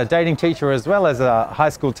dating teacher as well as a high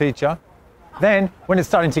school teacher. Then, when it's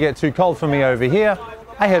starting to get too cold for me over here,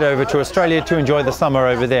 I head over to Australia to enjoy the summer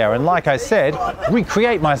over there. And like I said,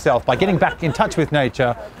 recreate myself by getting back in touch with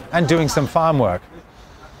nature and doing some farm work.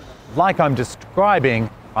 Like I'm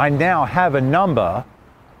describing, I now have a number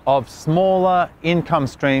of smaller income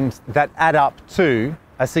streams that add up to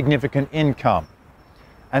a significant income.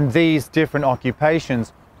 And these different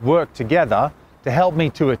occupations work together to help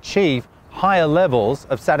me to achieve higher levels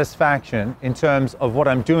of satisfaction in terms of what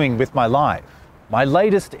I'm doing with my life. My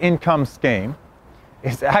latest income scheme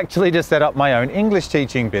is actually to set up my own English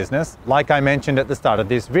teaching business, like I mentioned at the start of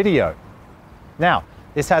this video. Now,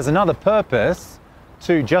 this has another purpose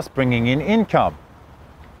to just bringing in income.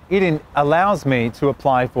 It allows me to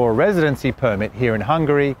apply for a residency permit here in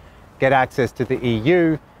Hungary, get access to the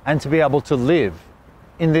EU, and to be able to live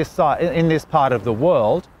in this part of the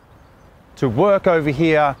world, to work over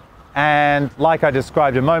here, and like I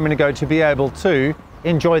described a moment ago, to be able to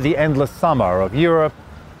enjoy the endless summer of Europe,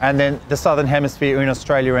 and then the Southern Hemisphere in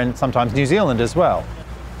Australia and sometimes New Zealand as well.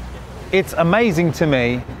 It's amazing to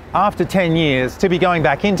me, after 10 years, to be going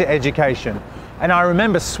back into education. And I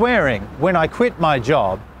remember swearing when I quit my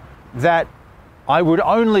job that I would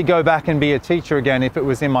only go back and be a teacher again if it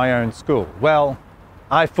was in my own school. Well,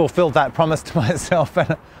 I fulfilled that promise to myself,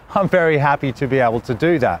 and I'm very happy to be able to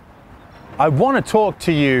do that. I want to talk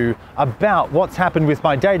to you about what's happened with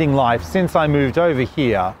my dating life since I moved over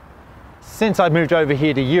here. Since I moved over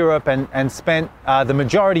here to Europe and spent the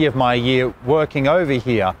majority of my year working over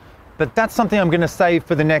here. But that's something I'm going to save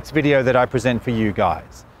for the next video that I present for you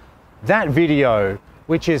guys. That video,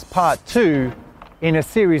 which is part 2 in a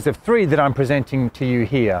series of 3 that I'm presenting to you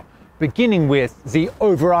here, beginning with the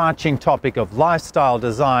overarching topic of lifestyle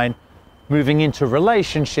design, moving into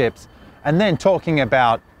relationships, and then talking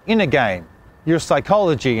about inner game, your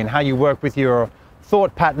psychology and how you work with your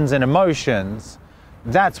thought patterns and emotions.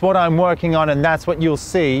 That's what I'm working on, and that's what you'll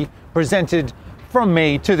see presented from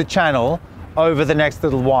me to the channel over the next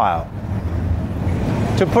little while.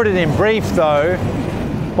 To put it in brief though,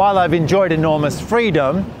 while I've enjoyed enormous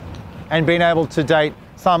freedom and been able to date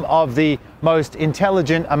some of the most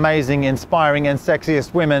intelligent, amazing, inspiring and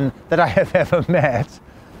sexiest women that I have ever met,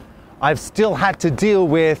 I've still had to deal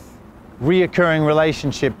with reoccurring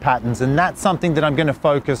relationship patterns, and that's something that I'm going to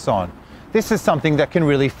focus on. This is something that can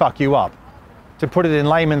really fuck you up, to put it in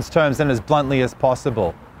layman's terms and as bluntly as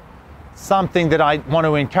possible. something that I want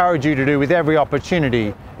to encourage you to do with every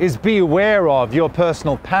opportunity is be aware of your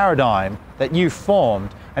personal paradigm that you've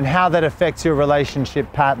formed and how that affects your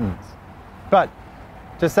relationship patterns. But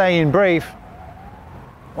to say in brief,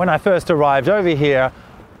 when I first arrived over here,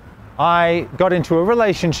 I got into a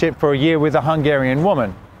relationship for a year with a Hungarian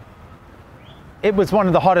woman. It was one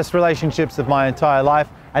of the hottest relationships of my entire life.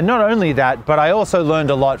 And not only that, but I also learned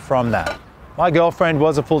a lot from that. My girlfriend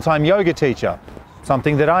was a full-time yoga teacher,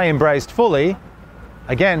 something that I embraced fully,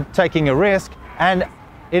 again, taking a risk, and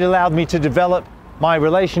it allowed me to develop my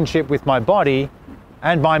relationship with my body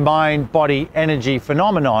and my mind-body energy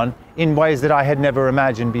phenomenon in ways that I had never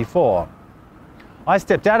imagined before. I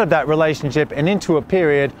stepped out of that relationship and into a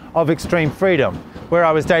period of extreme freedom, where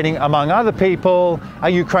I was dating, among other people, a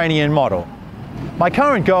Ukrainian model. My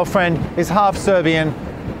current girlfriend is half Serbian,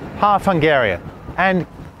 half Hungarian, and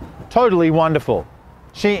totally wonderful.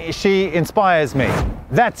 She inspires me.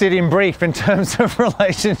 That's it in brief in terms of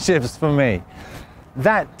relationships for me.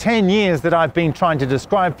 That 10 years that I've been trying to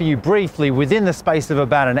describe for you briefly within the space of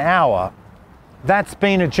about an hour, that's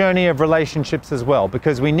been a journey of relationships as well,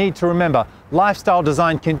 because we need to remember lifestyle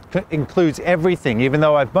design includes everything, even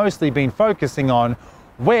though I've mostly been focusing on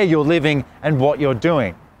where you're living and what you're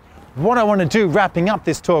doing. What I want to do wrapping up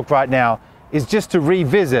this talk right now is just to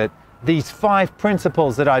revisit these 5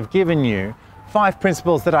 principles that I've given you, 5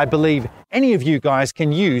 principles that I believe any of you guys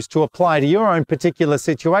can use to apply to your own particular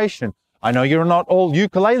situation. I know you're not all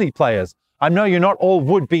ukulele players. I know you're not all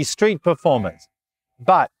would-be street performers,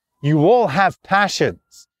 but you all have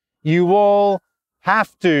passions. You all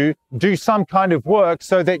have to do some kind of work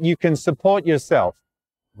so that you can support yourself.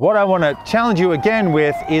 What I want to challenge you again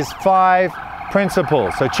with is 5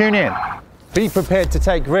 principles. So tune in. Be prepared to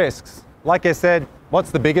take risks. Like I said,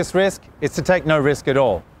 what's the biggest risk? It's to take no risk at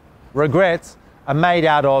all. Regrets are made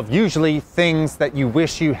out of usually things that you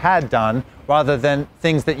wish you had done rather than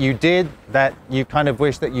things that you did that you kind of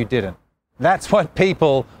wish that you didn't. That's what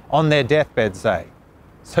people on their deathbed say.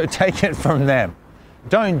 So take it from them.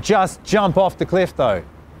 Don't just jump off the cliff though,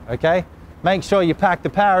 okay? Make sure you pack the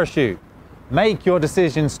parachute. Make your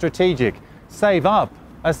decisions strategic. Save up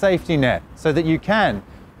a safety net so that you can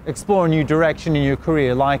explore a new direction in your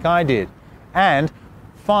career like I did. And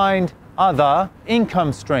find other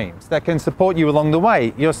income streams that can support you along the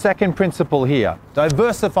way. Your second principle here,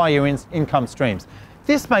 diversify your income streams.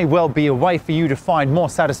 This may well be a way for you to find more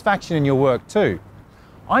satisfaction in your work too.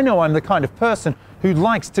 I know I'm the kind of person who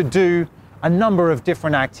likes to do a number of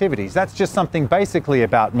different activities. That's just something basically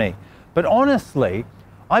about me. But honestly,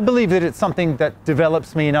 I believe that it's something that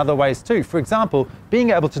develops me in other ways too. For example,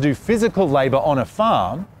 being able to do physical labor on a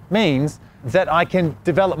farm means that I can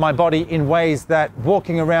develop my body in ways that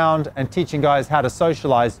walking around and teaching guys how to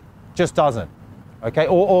socialize just doesn't. Okay,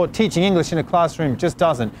 or teaching English in a classroom just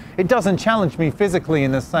doesn't. It doesn't challenge me physically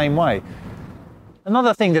in the same way.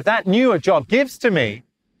 Another thing that newer job gives to me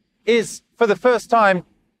is, for the first time,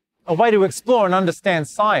 a way to explore and understand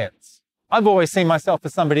science. I've always seen myself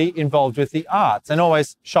as somebody involved with the arts and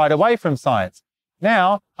always shied away from science.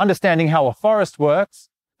 Now, understanding how a forest works,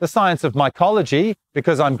 the science of mycology,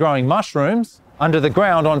 because I'm growing mushrooms under the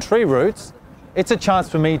ground on tree roots, it's a chance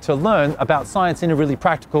for me to learn about science in a really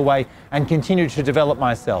practical way and continue to develop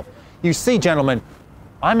myself. You see, gentlemen,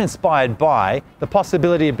 I'm inspired by the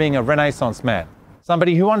possibility of being a Renaissance man,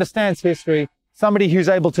 somebody who understands history, somebody who's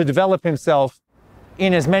able to develop himself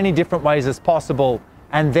in as many different ways as possible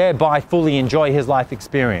and thereby fully enjoy his life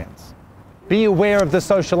experience. Be aware of the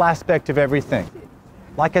social aspect of everything.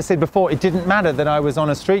 Like I said before, it didn't matter that I was on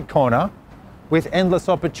a street corner with endless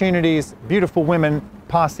opportunities, beautiful women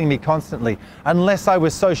passing me constantly, unless I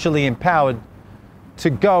was socially empowered to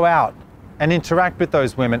go out and interact with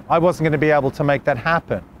those women, I wasn't going to be able to make that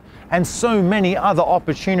happen. And so many other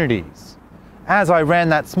opportunities. As I ran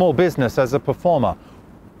that small business as a performer,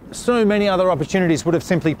 so many other opportunities would have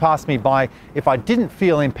simply passed me by if I didn't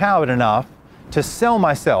feel empowered enough to sell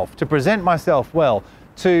myself, to present myself well,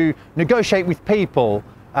 to negotiate with people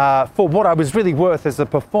for what I was really worth as a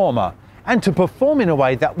performer, and to perform in a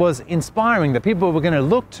way that was inspiring, that people were going to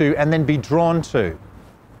look to and then be drawn to.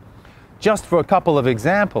 Just for a couple of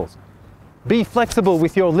examples, be flexible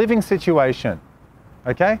with your living situation,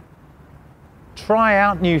 okay? Try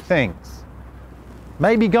out new things.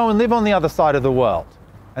 Maybe go and live on the other side of the world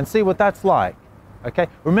and see what that's like, okay?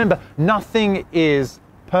 Remember, nothing is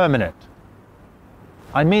permanent.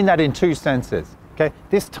 I mean that in 2 senses, okay?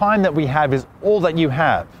 This time that we have is all that you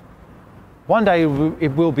have. One day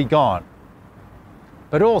it will be gone.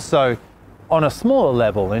 But also, on a smaller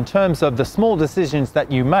level, in terms of the small decisions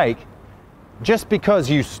that you make, Just because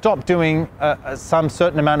you stop doing some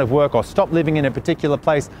certain amount of work or stop living in a particular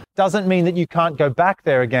place doesn't mean that you can't go back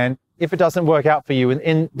there again if it doesn't work out for you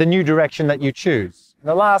in the new direction that you choose. And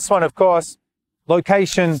the last one, of course,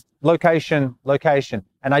 location, location, location.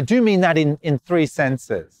 And I do mean that in three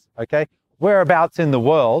senses, okay? Whereabouts in the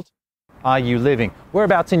world are you living?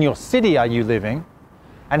 Whereabouts in your city are you living?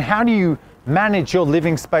 And how do you manage your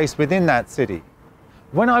living space within that city?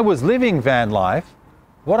 When I was living van life,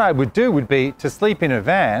 what I would do would be to sleep in a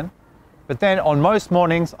van, but then on most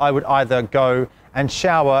mornings I would either go and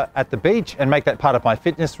shower at the beach and make that part of my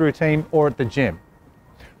fitness routine, or at the gym.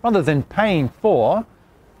 Rather than paying for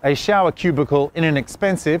a shower cubicle in an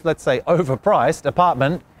expensive, let's say overpriced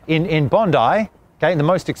apartment in Bondi, okay, in the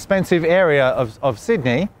most expensive area of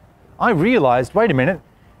Sydney, I realized, wait a minute,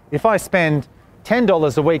 if I spend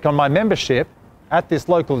 $10 a week on my membership at this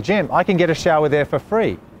local gym, I can get a shower there for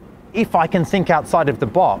free. If I can think outside of the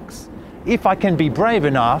box, if I can be brave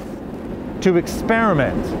enough to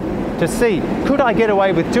experiment, to see, could I get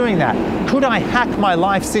away with doing that? Could I hack my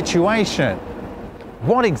life situation?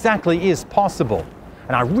 What exactly is possible?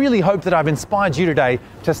 And I really hope that I've inspired you today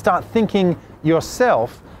to start thinking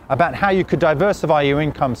yourself about how you could diversify your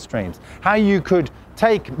income streams, how you could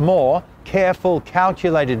take more careful,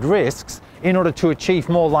 calculated risks in order to achieve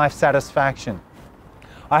more life satisfaction.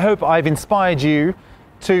 I hope I've inspired you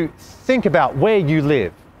to think about where you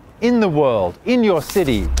live in the world, in your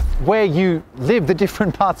city, where you live, the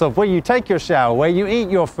different parts of where you take your shower, where you eat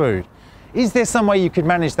your food. Is there some way you could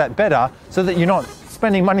manage that better so that you're not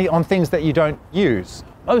spending money on things that you don't use?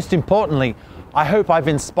 Most importantly, I hope I've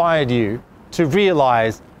inspired you to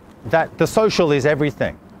realize that the social is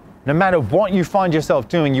everything. No matter what you find yourself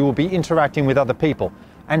doing, you will be interacting with other people.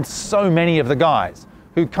 And so many of the guys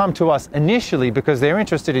who come to us initially because they're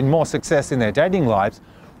interested in more success in their dating lives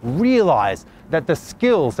realize that the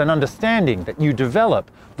skills and understanding that you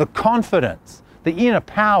develop, the confidence, the inner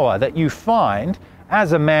power that you find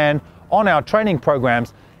as a man on our training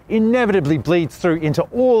programs inevitably bleeds through into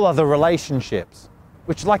all other relationships,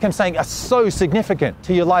 which, like I'm saying, are so significant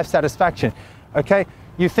to your life satisfaction, okay?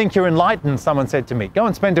 You think you're enlightened, someone said to me. Go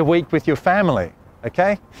and spend a week with your family,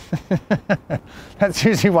 okay? That's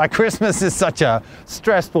usually why Christmas is such a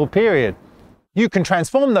stressful period. You can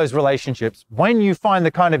transform those relationships when you find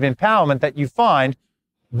the kind of empowerment that you find.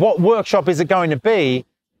 What workshop is it going to be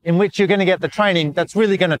in which you're going to get the training that's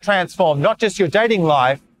really going to transform not just your dating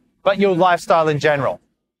life, but your lifestyle in general?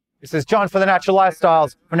 This is John for The Natural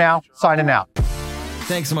Lifestyles. For now, signing out.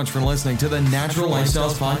 Thanks so much for listening to the Natural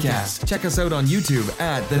Lifestyles Podcast. Check us out on YouTube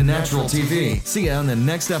at The Natural TV. See you on the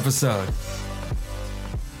next episode.